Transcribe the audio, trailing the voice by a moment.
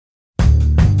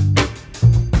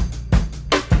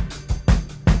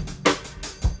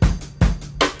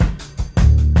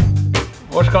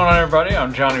What's going on, everybody?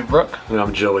 I'm Johnny Brook. And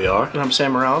I'm Joey R. And I'm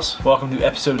Sam Morales. Welcome to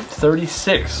episode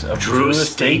 36 of Drew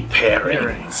Estate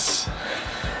Pairings.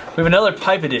 We have another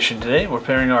pipe edition today. We're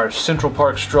pairing our Central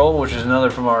Park Stroll, which is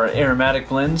another from our aromatic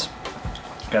blends.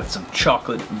 Got some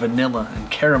chocolate, vanilla,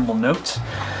 and caramel notes.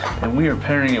 And we are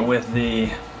pairing it with the,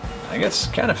 I guess,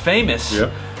 kind of famous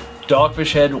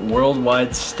Dogfish Head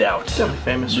Worldwide Stout. Definitely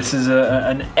famous. This is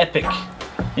an epic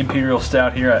Imperial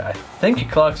Stout here. I think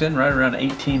it clocks in right around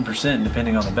 18%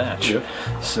 depending on the batch. Yep.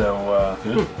 So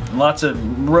lots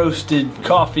of roasted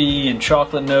coffee and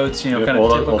chocolate notes, you know, kind of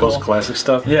typical. All those classic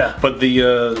stuff. Yeah. But the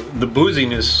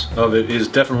booziness of it is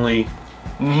definitely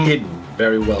hidden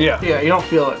very well. Yeah. Yeah, you don't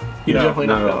feel it. You definitely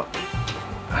not don't at all. feel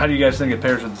it. How do you guys think it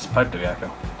pairs with this pipe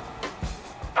tobacco?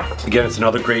 Again, it's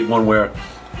another great one where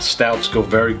stouts go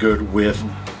very good with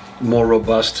more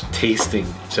robust tasting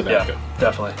tobacco. Yeah,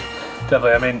 definitely.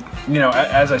 Definitely. I mean, you know,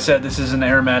 as I said, this is an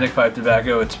aromatic pipe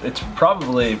tobacco. It's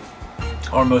probably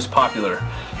our most popular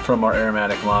from our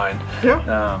aromatic line.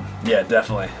 Yeah. Yeah,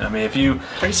 definitely. I mean, if you...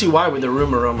 I can see why with the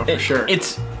room aroma for sure.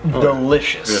 It's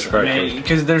delicious. Yeah, I mean,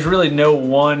 because there's really no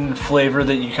one flavor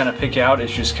that you kind of pick out.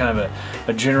 It's just kind of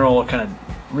a general kind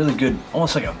of really good,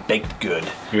 almost like a baked good.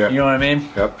 Yeah. You know what I mean?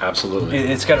 Yep, absolutely.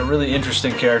 It's got a really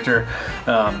interesting character,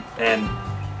 and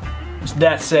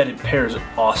that said, it pairs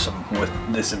awesome with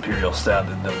this Imperial Stout,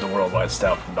 the Worldwide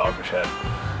Stout from Dogfish Head.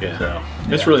 Yeah. So,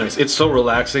 It's really nice. It's so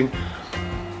relaxing.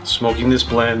 Smoking this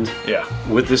blend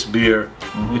with this beer,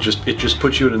 it just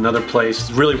puts you in another place.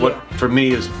 Really, what for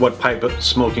me is what pipe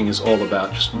smoking is all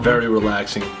about. Just very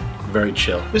relaxing, very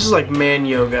chill. This is like man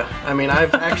yoga. I mean,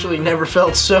 I've actually never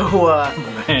felt so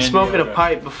smoking a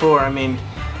pipe before. I mean,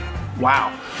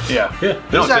 wow. Yeah. Yeah.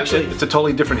 No, it's a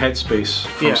totally different headspace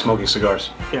from smoking cigars.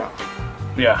 Yeah.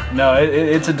 Yeah. No,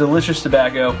 it's a delicious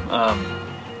tobacco.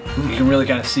 You can really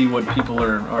kind of see what people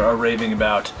are raving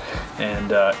about,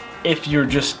 and if you're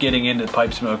just getting into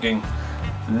pipe smoking,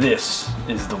 this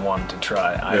is the one to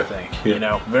try. I think. Yeah. You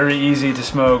know, very easy to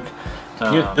smoke.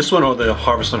 Yeah. This one, or the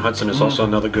Harvest on Hudson, is also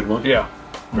another good one. Yeah.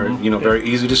 Very, very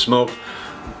easy to smoke.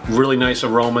 Really nice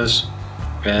aromas,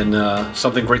 and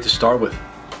something great to start with.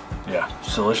 Yeah,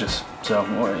 it's delicious. So,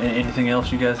 anything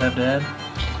else you guys have to add?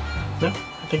 No,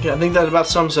 I think that about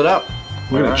sums it up.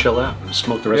 We're gonna chill out and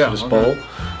smoke the rest of this bowl.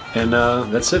 And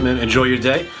that's it, man. Enjoy your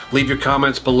day. Leave your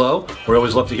comments below. We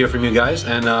always love to hear from you guys.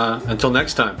 And until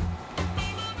next time.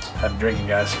 Happy drinking,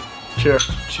 guys. Cheers.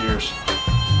 Cheers.